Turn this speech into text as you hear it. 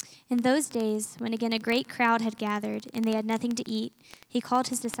In those days, when again a great crowd had gathered, and they had nothing to eat, he called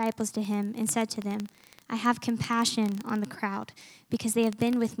his disciples to him and said to them, I have compassion on the crowd, because they have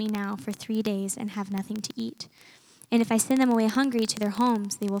been with me now for 3 days and have nothing to eat. And if I send them away hungry to their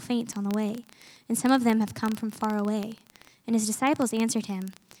homes, they will faint on the way. And some of them have come from far away. And his disciples answered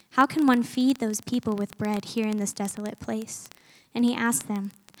him, How can one feed those people with bread here in this desolate place? And he asked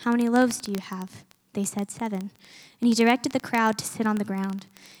them, How many loaves do you have? They said 7. And he directed the crowd to sit on the ground.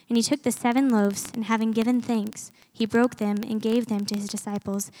 And he took the 7 loaves, and having given thanks, he broke them and gave them to his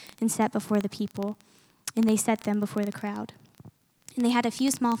disciples and set before the people. And they set them before the crowd. And they had a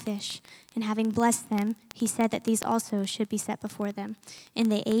few small fish, and having blessed them, he said that these also should be set before them. And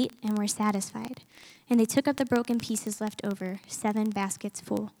they ate and were satisfied. And they took up the broken pieces left over, 7 baskets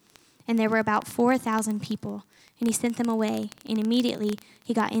full. And there were about 4,000 people. And he sent them away, and immediately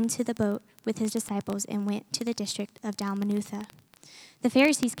he got into the boat with his disciples and went to the district of Dalmanutha. The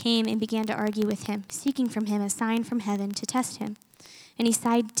Pharisees came and began to argue with him, seeking from him a sign from heaven to test him. And he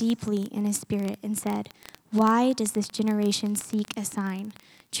sighed deeply in his spirit and said, Why does this generation seek a sign?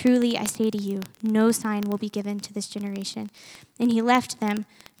 Truly, I say to you, no sign will be given to this generation. And he left them,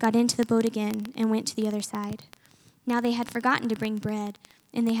 got into the boat again, and went to the other side. Now they had forgotten to bring bread,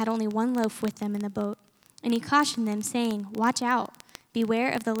 and they had only 1 loaf with them in the boat. And he cautioned them, saying, Watch out,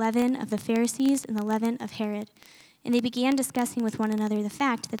 beware of the leaven of the Pharisees and the leaven of Herod. And they began discussing with one another the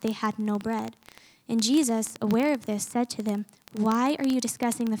fact that they had no bread. And Jesus, aware of this, said to them, Why are you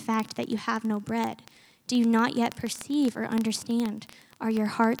discussing the fact that you have no bread? Do you not yet perceive or understand? Are your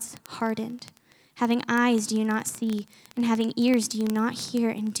hearts hardened? Having eyes, do you not see? And having ears, do you not hear?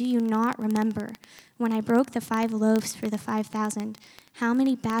 And do you not remember? When I broke the 5 loaves for the 5,000, how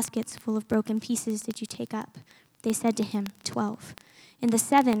many baskets full of broken pieces did you take up? They said to him, 12. And the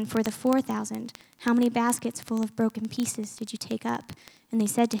 7 for the 4,000, how many baskets full of broken pieces did you take up? And they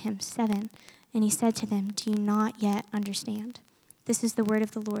said to him, 7. And he said to them, Do you not yet understand? This is the word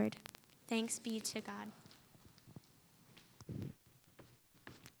of the Lord. Thanks be to God.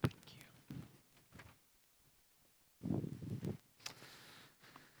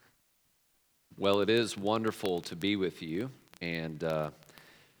 Well, it is wonderful to be with you. And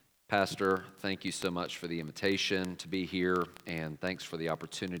Pastor, thank you so much for the invitation to be here, and thanks for the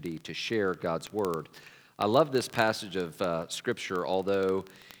opportunity to share God's Word. I love this passage of Scripture, although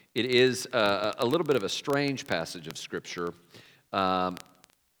it is a little bit of a strange passage of Scripture,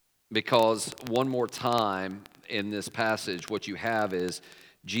 because one more time in this passage, what you have is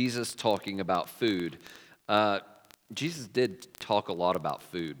Jesus talking about food. Jesus did talk a lot about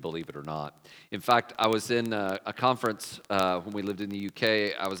food, believe it or not. In fact, I was in a conference when we lived in the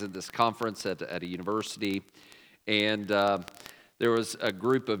UK. I was in this conference at a university, and there was a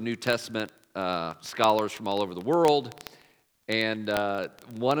group of New Testament scholars from all over the world. And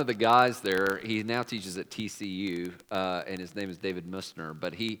one of the guys there, he now teaches at TCU, and his name is David Musner.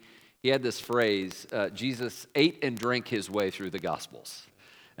 But he had this phrase, Jesus ate and drank his way through the Gospels.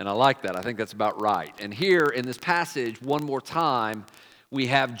 And I like that. I think that's about right. And here in this passage, one more time, we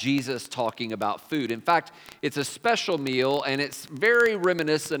have Jesus talking about food. In fact, it's a special meal, and it's very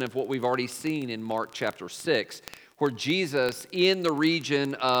reminiscent of what we've already seen in Mark chapter 6, where Jesus, in the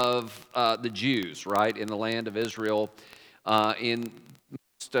region of the Jews, right, in the land of Israel, in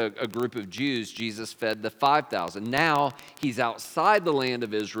a group of Jews, Jesus fed the 5,000. Now he's outside the land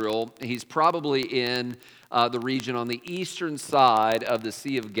of Israel. He's probably in the region on the eastern side of the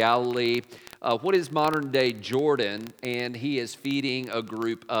Sea of Galilee, what is modern-day Jordan, and he is feeding a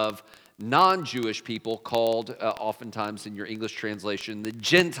group of non-Jewish people called, oftentimes in your English translation, the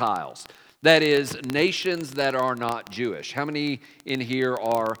Gentiles. That is, nations that are not Jewish. How many in here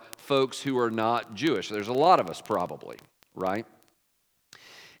are folks who are not Jewish? There's a lot of us probably, right?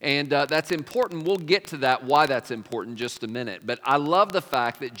 And that's important. We'll get to that, why that's important in just a minute. But I love the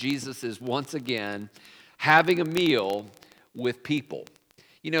fact that Jesus is once again having a meal with people.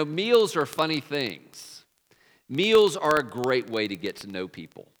 You know, meals are funny things. Meals are a great way to get to know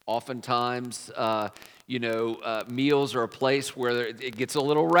people. Oftentimes, meals are a place where it gets a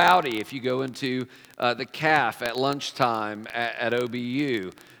little rowdy. If you go into the CAF at lunchtime at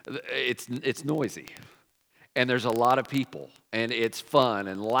OBU, it's noisy. And there's a lot of people, and it's fun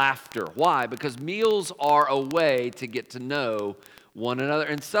and laughter. Why? Because meals are a way to get to know one another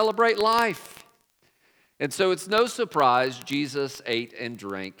and celebrate life. And so it's no surprise Jesus ate and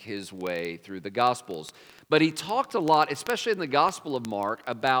drank his way through the Gospels. But he talked a lot, especially in the Gospel of Mark,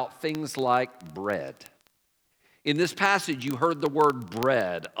 about things like bread. In this passage, you heard the word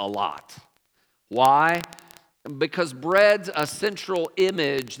bread a lot. Why? Because bread's a central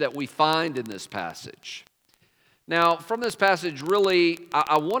image that we find in this passage. Now, from this passage, really,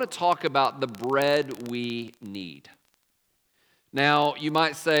 I want to talk about the bread we need. Now, you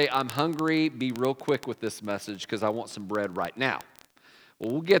might say, I'm hungry. Be real quick with this message because I want some bread right now.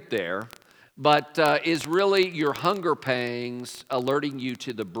 Well, we'll get there. But is really your hunger pangs alerting you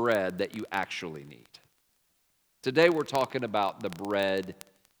to the bread that you actually need? Today, we're talking about the bread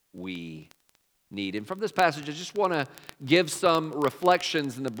we need. And from this passage, I just want to give some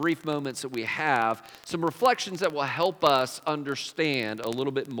reflections in the brief moments that we have, some reflections that will help us understand a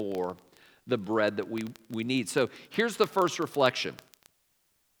little bit more the bread that we need. So here's the first reflection.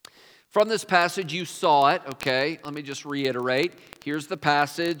 From this passage, you saw it, okay? Let me just reiterate. Here's the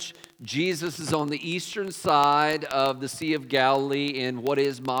passage. Jesus is on the eastern side of the Sea of Galilee in what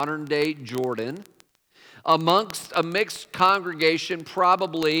is modern-day Jordan, amongst a mixed congregation,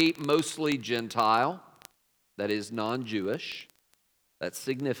 probably mostly Gentile, that is non-Jewish. That's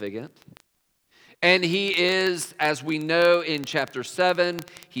significant. And he is, as we know in chapter 7,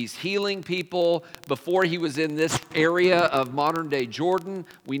 he's healing people. Before he was in this area of modern-day Jordan,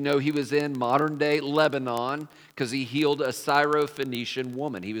 we know he was in modern-day Lebanon because he healed a Syro-Phoenician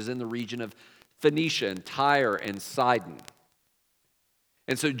woman. He was in the region of Phoenicia and Tyre and Sidon.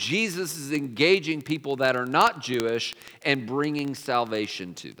 And so Jesus is engaging people that are not Jewish and bringing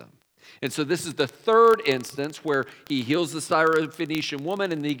salvation to them. And so this is the third instance where he heals the Syro-Phoenician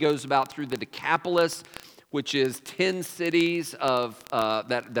woman, and he goes about through the Decapolis, which is 10 cities of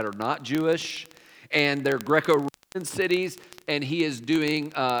that are not Jewish, and they're Greco-Roman cities, and he is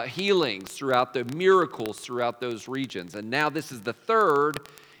doing healings throughout the miracles throughout those regions. And now this is the third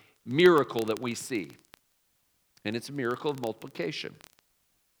miracle that we see, and it's a miracle of multiplication.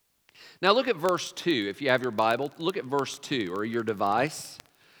 Now look at verse 2. If you have your Bible, look at verse 2 or your device.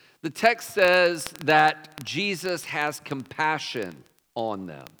 The text says that Jesus has compassion on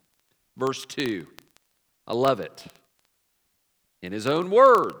them. Verse 2, I love it. In his own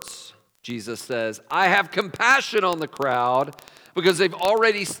words, Jesus says, I have compassion on the crowd because they've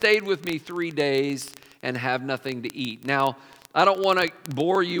already stayed with me 3 days and have nothing to eat. Now, I don't want to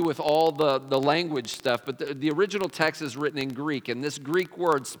bore you with all the language stuff, but the original text is written in Greek, and this Greek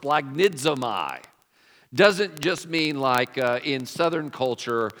word, splagnidzomai, doesn't just mean like in Southern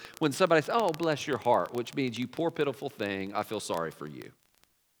culture when somebody says, oh, bless your heart, which means you poor pitiful thing, I feel sorry for you.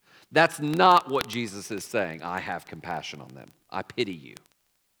 That's not what Jesus is saying. I have compassion on them. I pity you.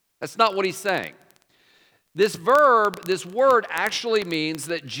 That's not what he's saying. This verb, this word actually means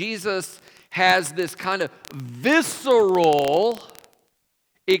that Jesus has this kind of visceral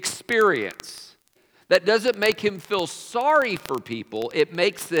experience that doesn't make him feel sorry for people. It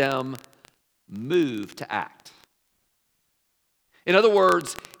makes them move to act. In other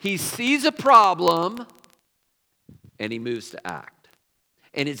words, he sees a problem and he moves to act.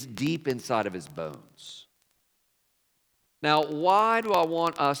 And it's deep inside of his bones. Now, why do I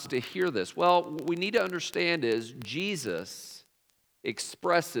want us to hear this? Well, what we need to understand is Jesus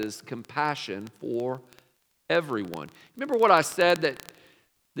expresses compassion for everyone. Remember what I said, that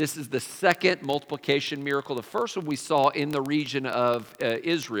this is the second multiplication miracle. The first one we saw in the region of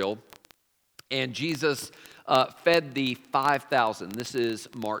Israel, and Jesus fed the 5,000. This is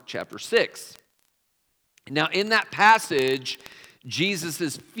Mark chapter 6. Now, in that passage, Jesus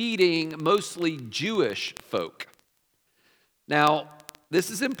is feeding mostly Jewish folk. Now,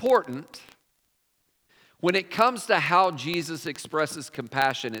 this is important. When it comes to how Jesus expresses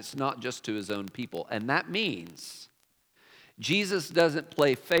compassion, it's not just to his own people. And that means Jesus doesn't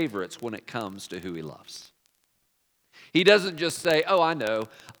play favorites when it comes to who he loves. He doesn't just say, oh, I know,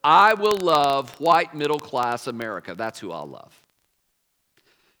 I will love white middle-class America. That's who I'll love.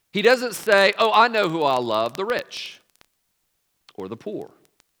 He doesn't say, oh, I know who I'll love, the rich or the poor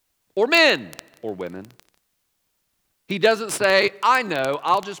or men or women. He doesn't say, I know,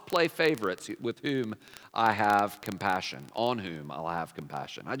 I'll just play favorites with whom I have compassion, on whom I'll have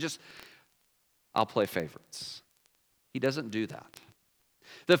compassion. I'll play favorites. He doesn't do that.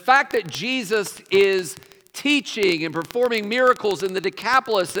 The fact that Jesus is teaching and performing miracles in the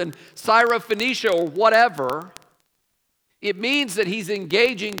Decapolis and Syro-Phoenicia or whatever, it means that he's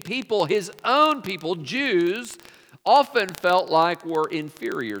engaging people, his own people, Jews, often felt like were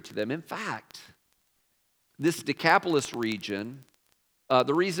inferior to them. In fact, this Decapolis region,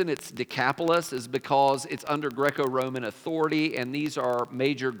 the reason it's Decapolis is because it's under Greco-Roman authority, and these are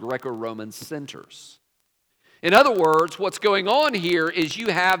major Greco-Roman centers. In other words, what's going on here is you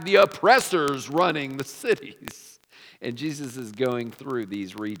have the oppressors running the cities. And Jesus is going through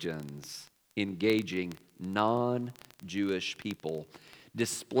these regions, engaging non-Jewish people,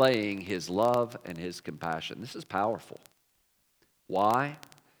 displaying his love and his compassion. This is powerful. Why?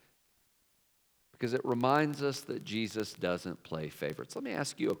 because it reminds us that Jesus doesn't play favorites. Let me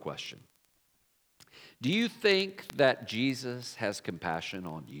ask you a question. Do you think that Jesus has compassion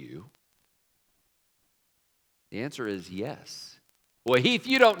on you? The answer is yes. Well, Heath,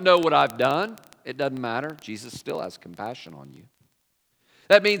 you don't know what I've done. It doesn't matter. Jesus still has compassion on you.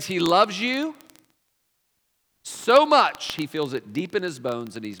 That means He loves you so much He feels it deep in His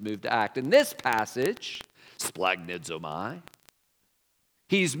bones and He's moved to act. In this passage, splagnidzomai,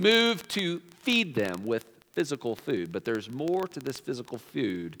 He's moved to feed them with physical food. But there's more to this physical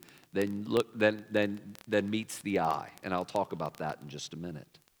food than meets the eye. And I'll talk about that in just a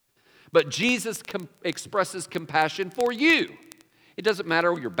minute. But Jesus expresses compassion for you. It doesn't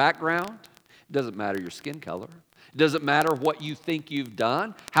matter your background. It doesn't matter your skin color. It doesn't matter what you think you've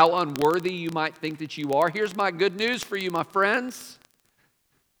done, how unworthy you might think that you are. Here's my good news for you, my friends.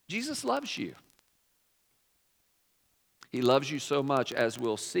 Jesus loves you. He loves you so much, as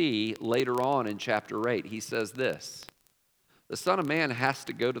we'll see later on in chapter 8. He says this: the Son of Man has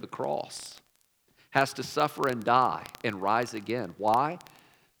to go to the cross, has to suffer and die and rise again. Why?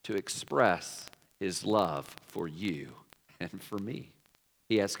 To express His love for you and for me.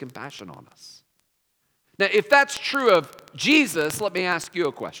 He has compassion on us. Now, if that's true of Jesus, let me ask you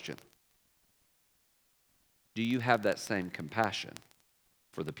a question. Do you have that same compassion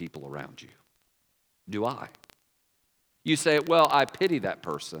for the people around you? Do I? You say, well, I pity that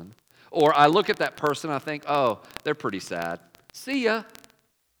person. Or I look at that person, I think, oh, they're pretty sad. See ya.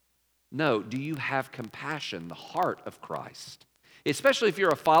 No, do you have compassion, the heart of Christ? Especially if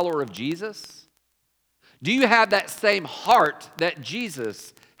you're a follower of Jesus. Do you have that same heart that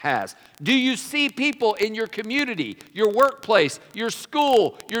Jesus has? Do you see people in your community, your workplace, your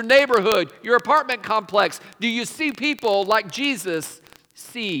school, your neighborhood, your apartment complex? Do you see people like Jesus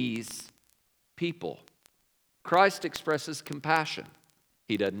sees people? Christ expresses compassion.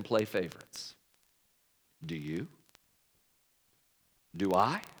 He doesn't play favorites. Do you? Do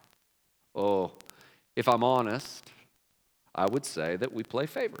I? Oh, if I'm honest, I would say that we play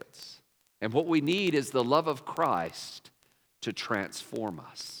favorites. And what we need is the love of Christ to transform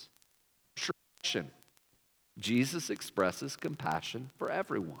us. Jesus expresses compassion for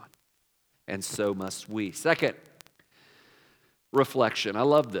everyone, and so must we. Second, reflection. I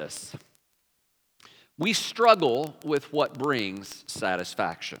love this. We struggle with what brings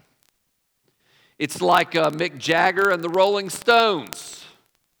satisfaction. It's like Mick Jagger and the Rolling Stones.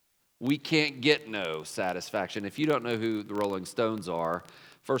 We can't get no satisfaction. If you don't know who the Rolling Stones are,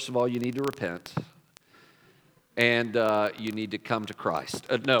 first of all, you need to repent. And you need to come to Christ.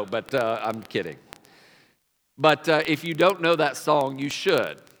 I'm kidding. But if you don't know that song, you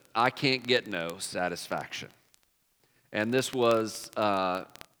should. I can't get no satisfaction. And it's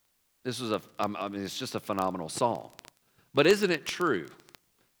just a phenomenal song. But isn't it true?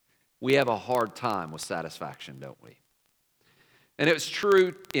 We have a hard time with satisfaction, don't we? And it was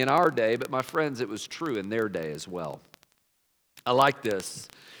true in our day, but my friends, it was true in their day as well. I like this.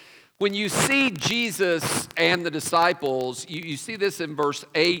 When you see Jesus and the disciples, you see this in verse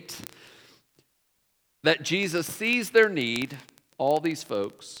 8, that Jesus sees their need, all these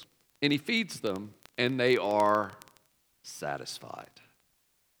folks, and He feeds them, and they are satisfied.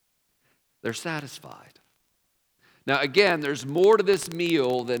 They're satisfied. Now again, there's more to this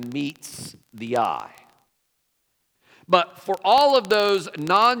meal than meets the eye. But for all of those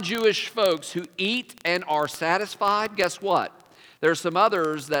non-Jewish folks who eat and are satisfied, guess what? There are some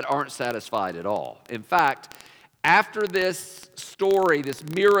others that aren't satisfied at all. In fact, after this story, this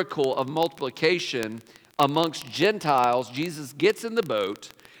miracle of multiplication amongst Gentiles, Jesus gets in the boat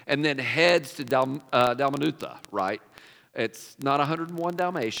and then heads to Dalmanutha, right? It's not 101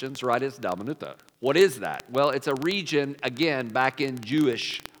 Dalmatians, right? It's Dalmanutha. What is that? Well, it's a region, again, back in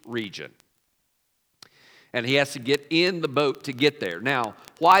Jewish region. And he has to get in the boat to get there. Now,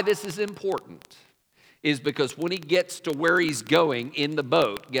 why this is important is because when he gets to where he's going in the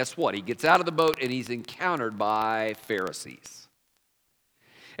boat, guess what? He gets out of the boat and he's encountered by Pharisees.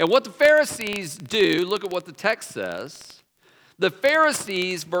 And what the Pharisees do, look at what the text says. The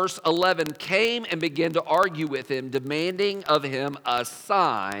Pharisees, verse 11, came and began to argue with him, demanding of him a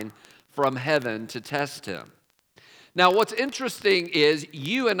sign from heaven to test him. Now, what's interesting is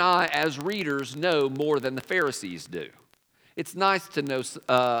you and I, as readers, know more than the Pharisees do. It's nice to know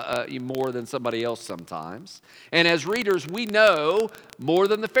more than somebody else sometimes. And as readers, we know more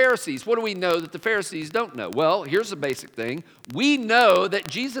than the Pharisees. What do we know that the Pharisees don't know? Well, here's the basic thing. We know that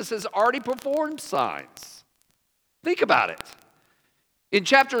Jesus has already performed signs. Think about it. In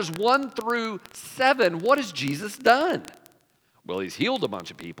chapters 1 through 7, what has Jesus done? Well, he's healed a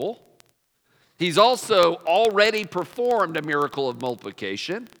bunch of people. He's also already performed a miracle of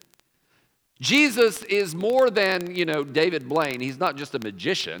multiplication. Jesus is more than, David Blaine. He's not just a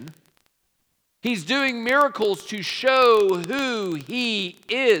magician. He's doing miracles to show who he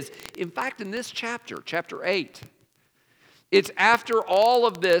is. In fact, in this chapter, chapter 8, it's after all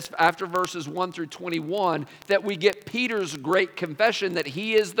of this, after verses 1 through 21, that we get Peter's great confession that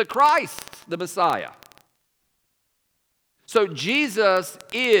he is the Christ, the Messiah. So Jesus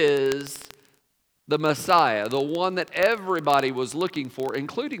is the Messiah, the one that everybody was looking for,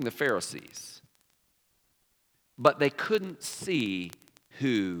 including the Pharisees. But they couldn't see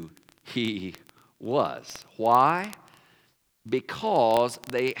who he was. Why? Because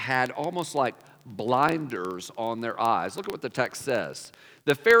they had almost like blinders on their eyes. Look at what the text says.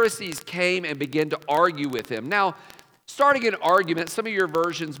 The Pharisees came and began to argue with him. Now, starting an argument, some of your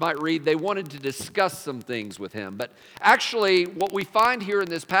versions might read they wanted to discuss some things with him. But actually, what we find here in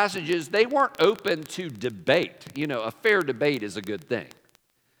this passage is they weren't open to debate. A fair debate is a good thing.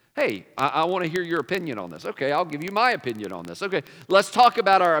 Hey, I want to hear your opinion on this. Okay, I'll give you my opinion on this. Okay, let's talk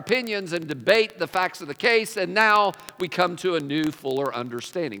about our opinions and debate the facts of the case, and now we come to a new, fuller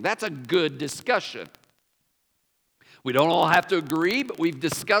understanding. That's a good discussion. We don't all have to agree, but we've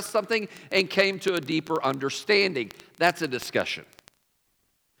discussed something and came to a deeper understanding. That's a discussion.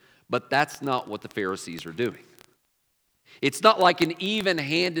 But that's not what the Pharisees are doing. It's not like an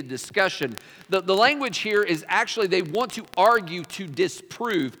even-handed discussion. The language here is actually they want to argue to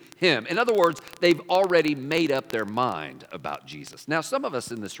disprove him. In other words, they've already made up their mind about Jesus. Now, some of us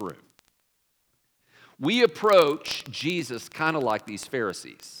in this room, we approach Jesus kind of like these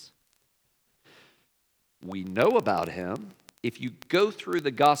Pharisees. We know about him. If you go through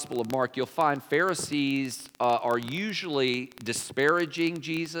the Gospel of Mark, you'll find Pharisees are usually disparaging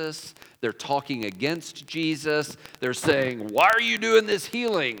Jesus. They're talking against Jesus. They're saying, why are you doing this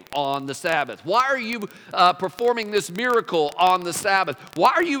healing on the Sabbath? Why are you performing this miracle on the Sabbath? Why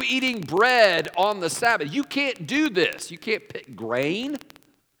are you eating bread on the Sabbath? You can't do this. You can't pick grain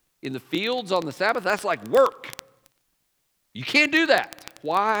in the fields on the Sabbath. That's like work. You can't do that.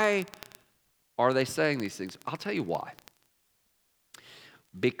 Why are they saying these things? I'll tell you why.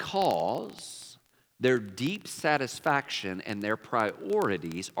 Because their deep satisfaction and their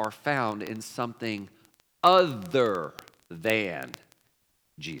priorities are found in something other than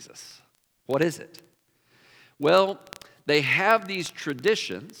Jesus. What is it? Well, they have these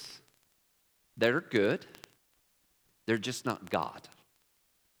traditions that are good. They're just not God.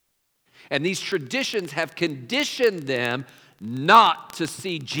 And these traditions have conditioned them not to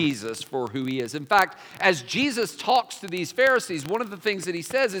see Jesus for who he is. In fact, as Jesus talks to these Pharisees, one of the things that he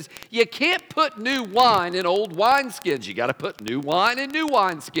says is, you can't put new wine in old wineskins. You got to put new wine in new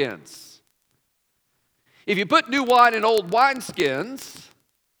wineskins. If you put new wine in old wineskins,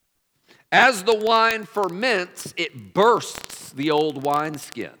 as the wine ferments, it bursts the old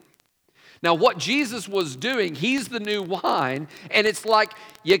wineskin. Now, what Jesus was doing, he's the new wine, and it's like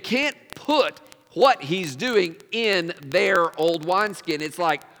you can't put what he's doing in their old wineskin. It's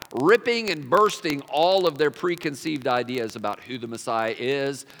like ripping and bursting all of their preconceived ideas about who the Messiah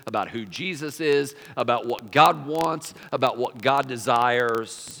is, about who Jesus is, about what God wants, about what God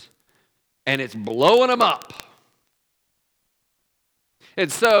desires, and it's blowing them up.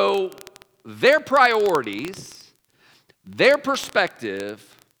 And so their priorities, their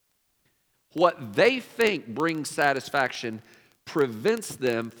perspective, what they think brings satisfaction prevents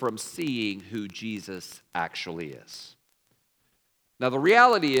them from seeing who Jesus actually is. Now, the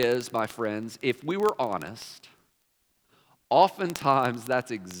reality is, my friends, if we were honest, oftentimes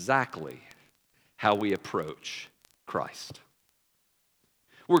that's exactly how we approach Christ.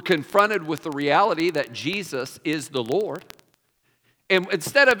 We're confronted with the reality that Jesus is the Lord. And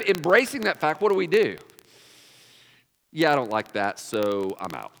instead of embracing that fact, what do? Yeah, I don't like that, so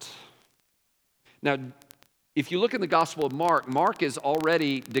I'm out. Now, if you look in the Gospel of Mark, Mark is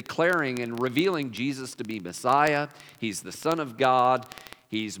already declaring and revealing Jesus to be Messiah. He's the Son of God.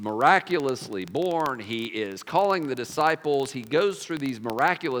 He's miraculously born. He is calling the disciples. He goes through these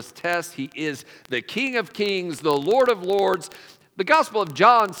miraculous tests. He is the King of Kings, the Lord of Lords. The Gospel of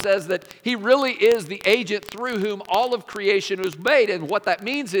John says that he really is the agent through whom all of creation was made. And what that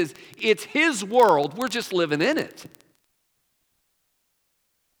means is it's his world. We're just living in it.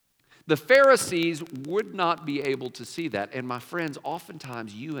 The Pharisees would not be able to see that. And my friends,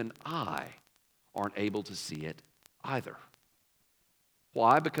 oftentimes you and I aren't able to see it either.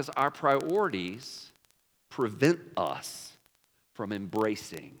 Why? Because our priorities prevent us from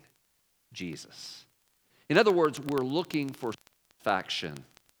embracing Jesus. In other words, we're looking for satisfaction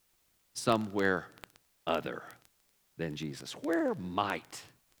somewhere other than Jesus. Where might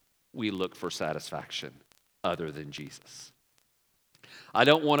we look for satisfaction other than Jesus? I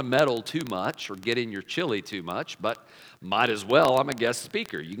don't want to meddle too much or get in your chili too much, but might as well. I'm a guest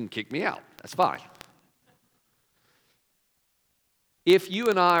speaker. You can kick me out. That's fine. If you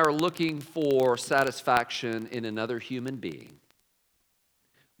and I are looking for satisfaction in another human being,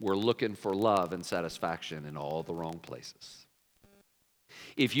 we're looking for love and satisfaction in all the wrong places.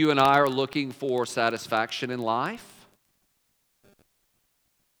 If you and I are looking for satisfaction in life,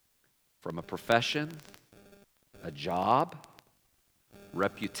 from a profession, a job,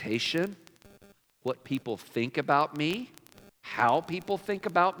 reputation, what people think about me, how people think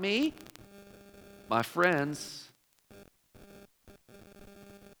about me, my friends,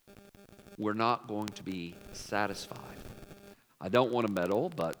 we're not going to be satisfied. I don't want to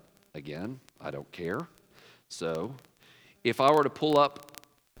meddle, but again, I don't care. So, if I were to pull up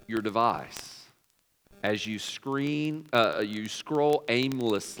your device as you scroll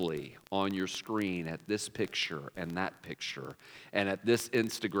aimlessly on your screen at this picture and that picture, and at this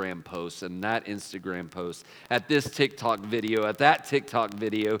Instagram post and that Instagram post, at this TikTok video, at that TikTok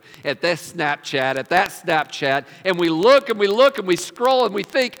video, at this Snapchat, at that Snapchat, and we look and we look and we scroll and we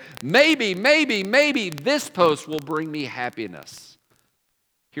think, maybe this post will bring me happiness.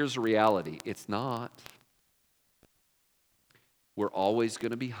 Here's the reality. It's not. We're always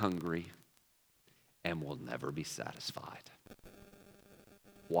going to be hungry and we'll never be satisfied.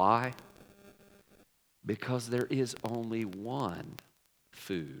 Why? Because there is only one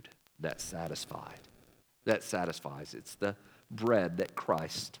food that satisfies. It's the bread that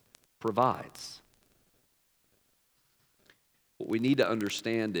Christ provides. What we need to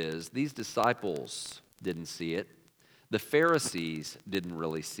understand is these disciples didn't see it. The Pharisees didn't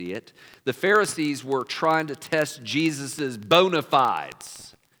really see it. The Pharisees were trying to test Jesus' bona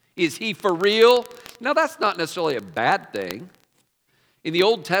fides. Is he for real? Now, that's not necessarily a bad thing. In the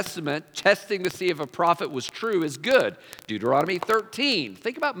Old Testament, testing to see if a prophet was true is good. Deuteronomy 13.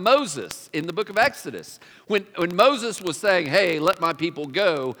 Think about Moses in the book of Exodus. When Moses was saying, hey, let my people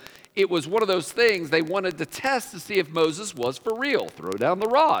go, it was one of those things they wanted to test to see if Moses was for real. Throw down the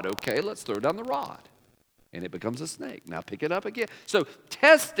rod. Okay, let's throw down the rod. And it becomes a snake. Now pick it up again. So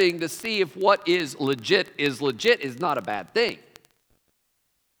testing to see if what is legit is not a bad thing.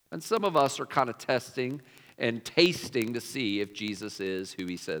 And some of us are kind of testing and tasting to see if Jesus is who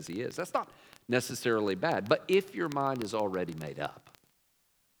he says he is. That's not necessarily bad. But if your mind is already made up,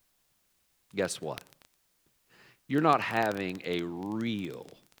 guess what? You're not having a real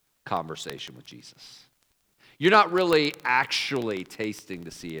conversation with Jesus. You're not really actually tasting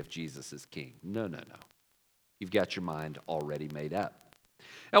to see if Jesus is king. No. You've got your mind already made up.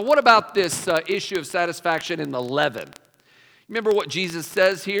 Now, what about this issue of satisfaction in the leaven? Remember what Jesus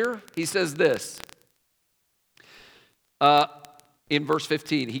says here? He says this in verse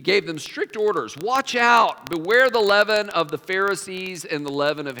 15. He gave them strict orders. Watch out. Beware the leaven of the Pharisees and the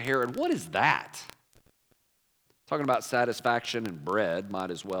leaven of Herod. What is that? Talking about satisfaction and bread,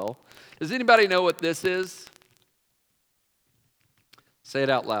 might as well. Does anybody know what this is? Say it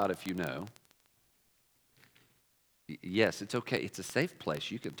out loud if you know. Yes, it's okay. It's a safe place.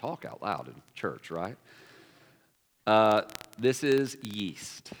 You can talk out loud in church, right? This is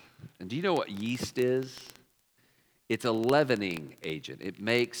yeast. And do you know what yeast is? It's a leavening agent. It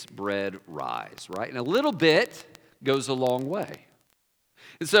makes bread rise, right? And a little bit goes a long way.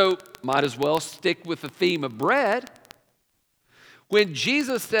 And so, might as well stick with the theme of bread. When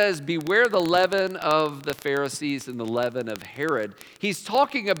Jesus says, beware the leaven of the Pharisees and the leaven of Herod, he's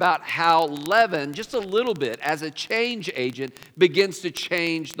talking about how leaven, just a little bit, as a change agent, begins to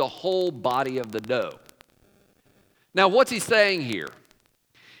change the whole body of the dough. Now, what's he saying here?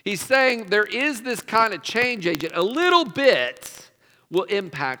 He's saying there is this kind of change agent. A little bit will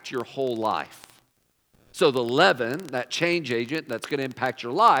impact your whole life. So the leaven, that change agent that's going to impact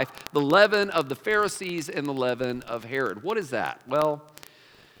your life, the leaven of the Pharisees and the leaven of Herod. What is that? Well,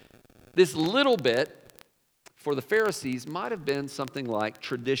 this little bit for the Pharisees might have been something like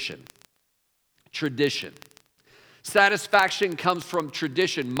tradition. Tradition. Satisfaction comes from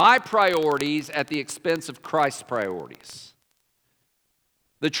tradition. My priorities at the expense of Christ's priorities.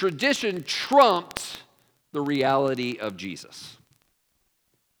 The tradition trumped the reality of Jesus.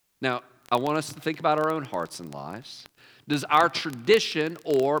 Now, I want us to think about our own hearts and lives. Does our tradition,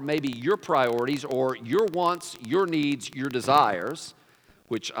 or maybe your priorities, or your wants, your needs, your desires,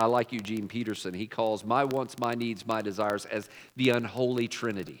 which I like Eugene Peterson, he calls my wants, my needs, my desires as the unholy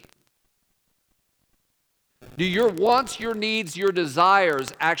trinity. Do your wants, your needs, your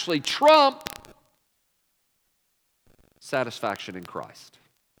desires actually trump satisfaction in Christ?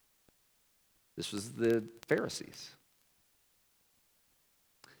 This was the Pharisees.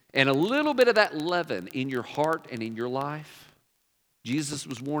 And a little bit of that leaven in your heart and in your life Jesus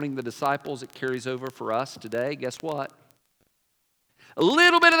was warning the disciples. It carries over for us today. Guess what? A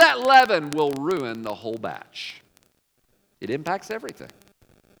little bit of that leaven will ruin the whole batch. It impacts everything.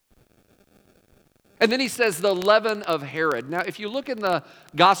 And then he says the leaven of Herod. Now, if you look in the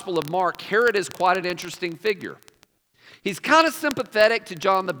Gospel of Mark, Herod is quite an interesting figure. He's kind of sympathetic to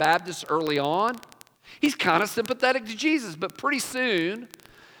John the Baptist early on. He's kind of sympathetic to Jesus, but pretty soon,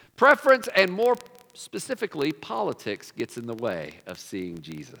 preference and more specifically, politics gets in the way of seeing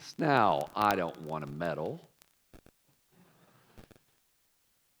Jesus. Now, I don't want to meddle.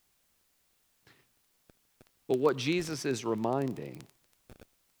 But what Jesus is reminding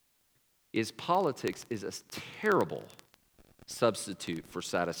is politics is a terrible substitute for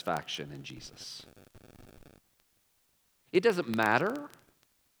satisfaction in Jesus. It doesn't matter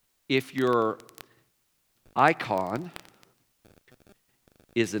if your icon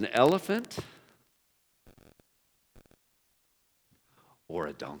is an elephant or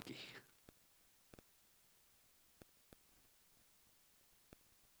a donkey.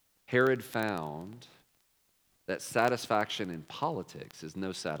 Herod found that satisfaction in politics is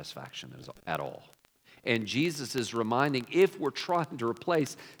no satisfaction at all. And Jesus is reminding, if we're trying to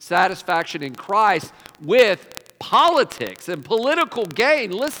replace satisfaction in Christ with politics and political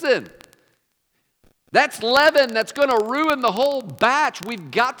gain, listen, that's leaven that's going to ruin the whole batch.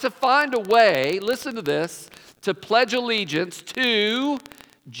 We've got to find a way, listen to this, to pledge allegiance to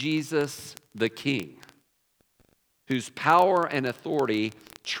Jesus the King, whose power and authority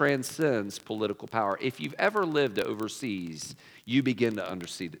transcends political power. If you've ever lived overseas, you begin to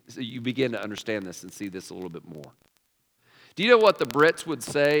understand this and see this a little bit more. Do you know what the Brits would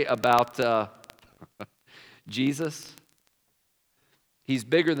say about Jesus? He's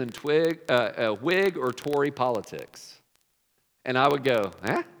bigger than Whig or Tory politics. And I would go,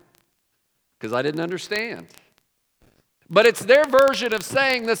 huh? Because I didn't understand. But it's their version of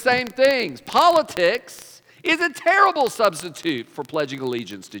saying the same things. Politics is a terrible substitute for pledging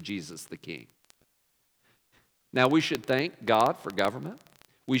allegiance to Jesus the King. Now, we should thank God for government.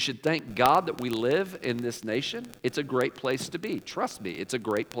 We should thank God that we live in this nation. It's a great place to be. Trust me, it's a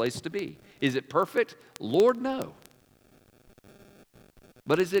great place to be. Is it perfect? Lord, no.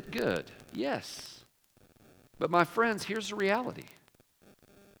 But is it good? Yes. But my friends, here's the reality.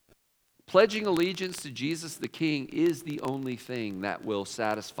 Pledging allegiance to Jesus the King is the only thing that will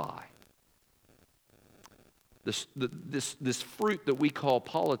satisfy. This fruit that we call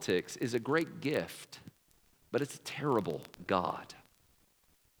politics is a great gift, but it's a terrible God.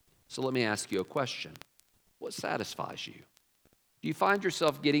 So let me ask you a question. What satisfies you? Do you find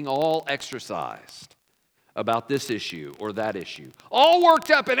yourself getting all exercised about this issue or that issue? All worked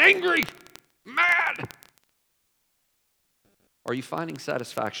up and angry, mad? Are you finding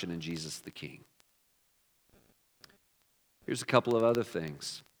satisfaction in Jesus the King? Here's a couple of other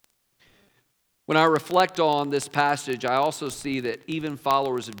things. When I reflect on this passage, I also see that even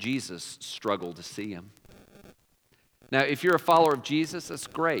followers of Jesus struggle to see him. Now, if you're a follower of Jesus, that's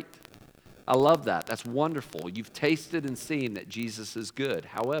great. I love that. That's wonderful. You've tasted and seen that Jesus is good.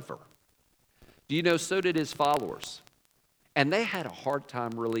 However, do you know, so did his followers. And they had a hard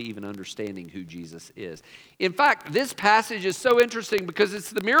time really even understanding who Jesus is. In fact, this passage is so interesting because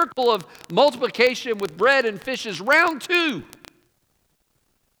it's the miracle of multiplication with bread and fishes, round 2.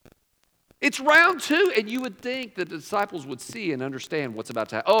 It's round 2, and you would think that the disciples would see and understand what's about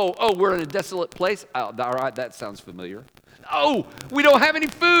to happen. Oh, we're in a desolate place? Oh, all right, that sounds familiar. Oh, we don't have any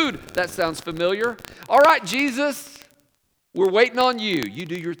food. That sounds familiar. All right, Jesus, we're waiting on you. You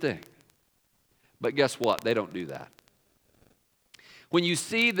do your thing. But guess what? They don't do that. When you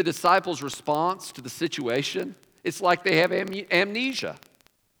see the disciples' response to the situation, it's like they have amnesia.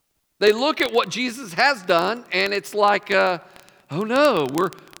 They look at what Jesus has done, and it's like, oh no,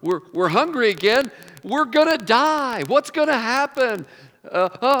 we're hungry again. We're going to die. What's going to happen?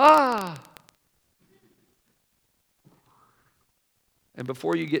 And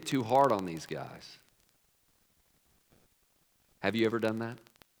before you get too hard on these guys, have you ever done that?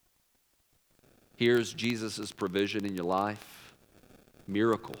 Here's Jesus' provision in your life.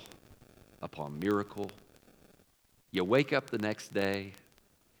 Miracle upon miracle. You wake up the next day,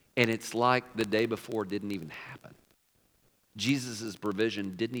 and it's like the day before didn't even happen. Jesus'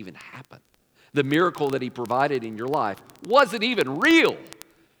 provision didn't even happen. The miracle that he provided in your life wasn't even real.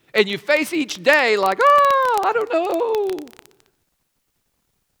 And you face each day like, I don't know.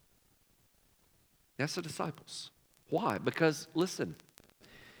 That's the disciples. Why? Because, listen,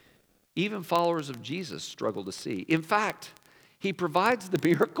 even followers of Jesus struggle to see. In fact, he provides the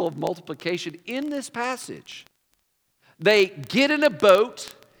miracle of multiplication in this passage. They get in a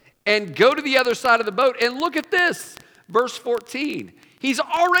boat and go to the other side of the boat, and look at this. Verse 14, he's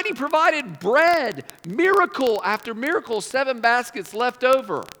already provided bread, miracle after miracle, 7 baskets left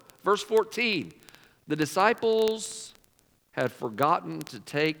over. Verse 14, the disciples had forgotten to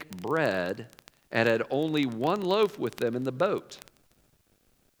take bread and had only 1 loaf with them in the boat.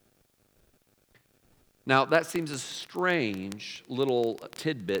 Now, that seems a strange little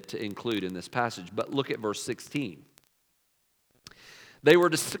tidbit to include in this passage, but look at verse 16. They were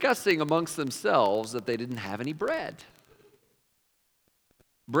discussing amongst themselves that they didn't have any bread.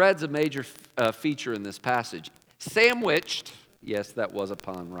 Bread's a major feature in this passage. Sandwiched, yes, that was a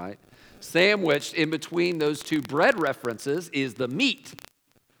pun, right? Sandwiched in between those 2 bread references is the meat.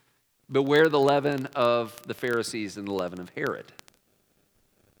 Beware the leaven of the Pharisees and the leaven of Herod.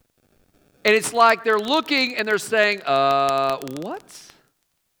 And it's like they're looking and they're saying, what?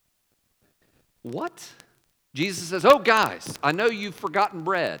 What? Jesus says, oh, guys, I know you've forgotten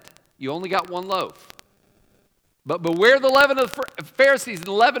bread. You only got 1 loaf. But beware the leaven of the Pharisees and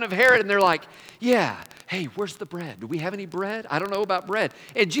the leaven of Herod. And they're like, yeah, hey, where's the bread? Do we have any bread? I don't know about bread.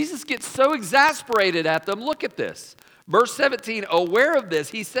 And Jesus gets so exasperated at them. Look at this. Verse 17, aware of this,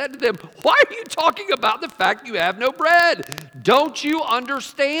 he said to them, why are you talking about the fact you have no bread? Don't you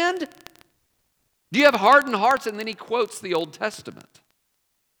understand? Do you have hardened hearts? And then he quotes the Old Testament,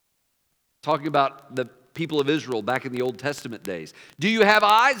 talking about the people of Israel back in the Old Testament days. Do you have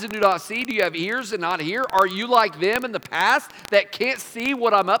eyes and do not see? Do you have ears and not hear? Are you like them in the past that can't see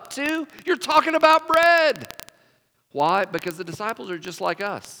what I'm up to? You're talking about bread. Why? Because the disciples are just like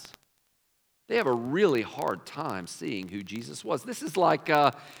us. They have a really hard time seeing who Jesus was. This is like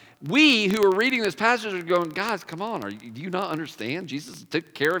we who are reading this passage are going, guys, come on, do you not understand? Jesus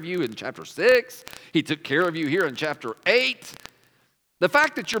took care of you in chapter 6. He took care of you here in chapter 8. The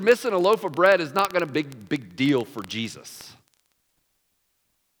fact that you're missing a loaf of bread is not going to be a big deal for Jesus.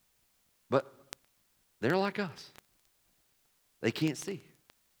 But they're like us. They can't see.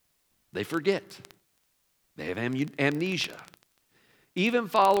 They forget. They have amnesia. Even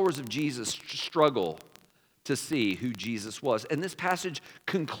followers of Jesus struggle to see who Jesus was. And this passage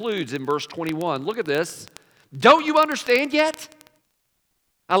concludes in verse 21. Look at this. Don't you understand yet?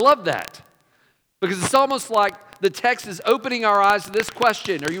 I love that. Because it's almost like the text is opening our eyes to this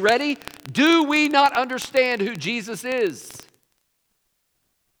question. Are you ready? Do we not understand who Jesus is?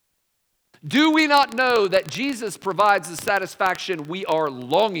 Do we not know that Jesus provides the satisfaction we are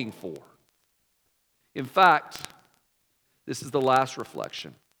longing for? In fact, this is the last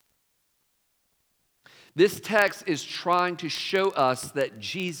reflection. This text is trying to show us that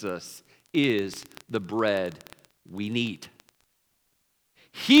Jesus is the bread we need.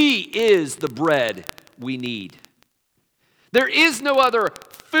 He is the bread we need. There is no other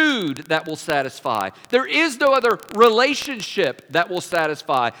food that will satisfy. There is no other relationship that will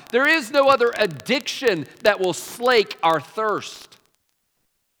satisfy. There is no other addiction that will slake our thirst.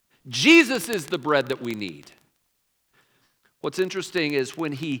 Jesus is the bread that we need. What's interesting is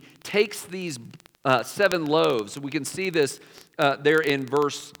when he takes these 7 loaves, we can see this there in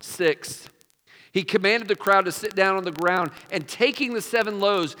verse 6. He commanded the crowd to sit down on the ground, and taking the 7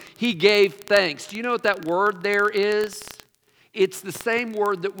 loaves, he gave thanks. Do you know what that word there is? It's the same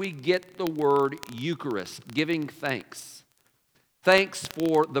word that we get the word Eucharist, giving thanks. Thanks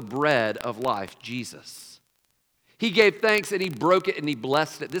for the bread of life, Jesus. He gave thanks and he broke it and he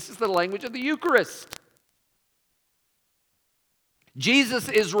blessed it. This is the language of the Eucharist. Jesus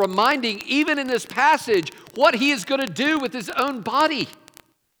is reminding, even in this passage, what he is going to do with his own body.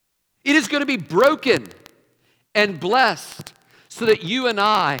 It is going to be broken and blessed so that you and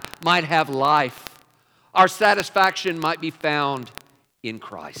I might have life. Our satisfaction might be found in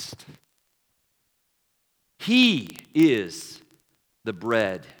Christ. He is the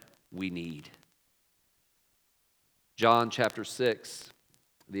bread we need. John chapter 6,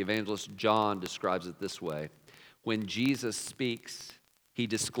 the evangelist John describes it this way. When Jesus speaks, he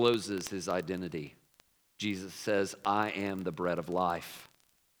discloses his identity. Jesus says, I am the bread of life.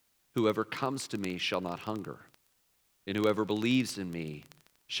 Whoever comes to me shall not hunger, and whoever believes in me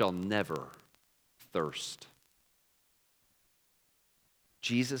shall never thirst.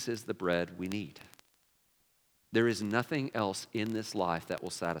 Jesus is the bread we need. There is nothing else in this life that will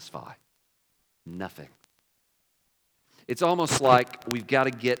satisfy. Nothing. It's almost like we've got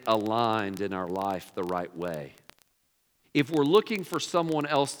to get aligned in our life the right way. If we're looking for someone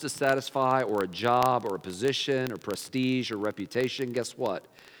else to satisfy, or a job, or a position, or prestige, or reputation, guess what?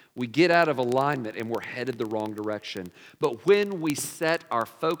 We get out of alignment and we're headed the wrong direction. But when we set our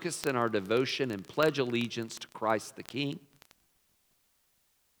focus and our devotion and pledge allegiance to Christ the King,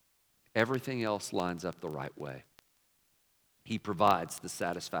 everything else lines up the right way. He provides the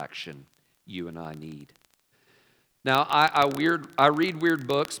satisfaction you and I need. Now, I read weird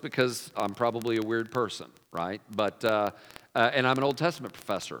books because I'm probably a weird person, right? And I'm an Old Testament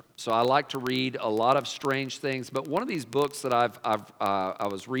professor, so I like to read a lot of strange things. But one of these books that I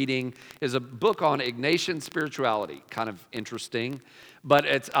was reading is a book on Ignatian spirituality, kind of interesting. But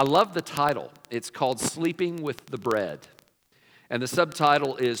I love the title. It's called "Sleeping with the Bread," and the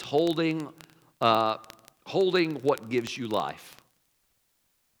subtitle is "Holding What Gives You Life."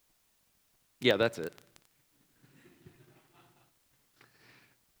 Yeah, that's it.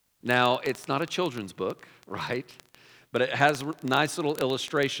 Now, it's not a children's book, right? But it has nice little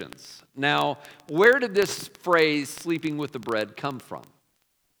illustrations. Now, where did this phrase, sleeping with the bread, come from?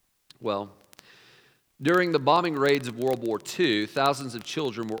 Well, during the bombing raids of World War II, thousands of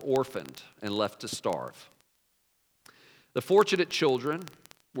children were orphaned and left to starve. The fortunate children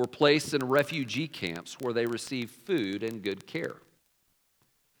were placed in refugee camps where they received food and good care.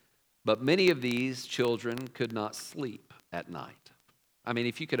 But many of these children could not sleep at night. I mean,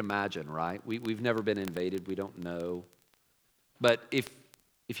 if you could imagine, right? We've never been invaded. We don't know. But if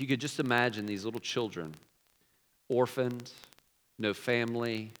you could just imagine these little children, orphaned, no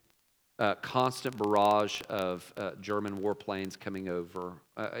family, constant barrage of German warplanes coming over,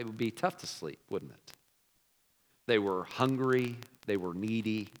 it would be tough to sleep, wouldn't it? They were hungry. They were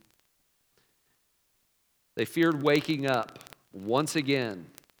needy. They feared waking up once again,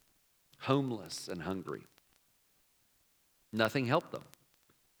 homeless and hungry. Nothing helped them.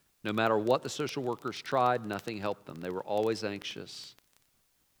 No matter what the social workers tried, nothing helped them. They were always anxious,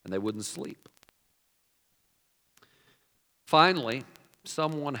 and they wouldn't sleep. Finally,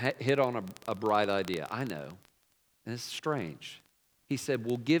 someone hit on a bright idea. I know, and it's strange. He said,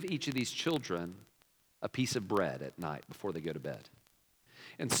 we'll give each of these children a piece of bread at night before they go to bed.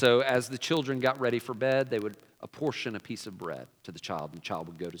 And so as the children got ready for bed, they would apportion a piece of bread to the child, and the child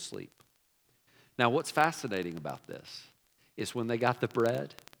would go to sleep. Now, what's fascinating about this is when they got the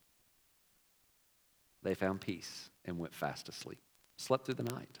bread, they found peace and went fast asleep, slept through the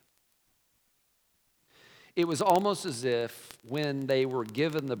night. It was almost as if when they were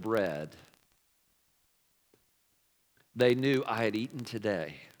given the bread, they knew, I had eaten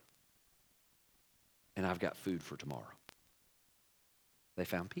today and I've got food for tomorrow. They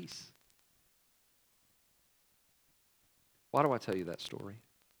found peace. Why do I tell you that story?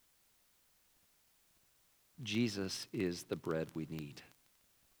 Jesus is the bread we need.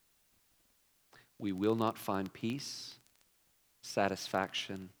 We will not find peace,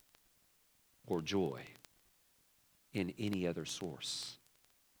 satisfaction, or joy in any other source.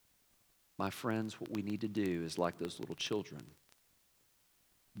 My friends, what we need to do is, like those little children,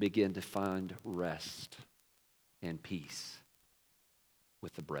 begin to find rest and peace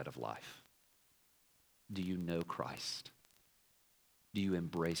with the bread of life. Do you know Christ? Do you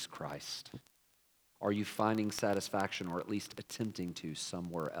embrace Christ? Are you finding satisfaction, or at least attempting to,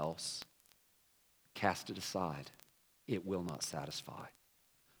 somewhere else? Cast it aside. It will not satisfy.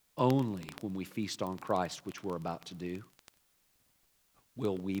 Only when we feast on Christ, which we're about to do,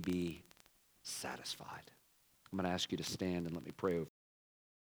 will we be satisfied. I'm going to ask you to stand and let me pray over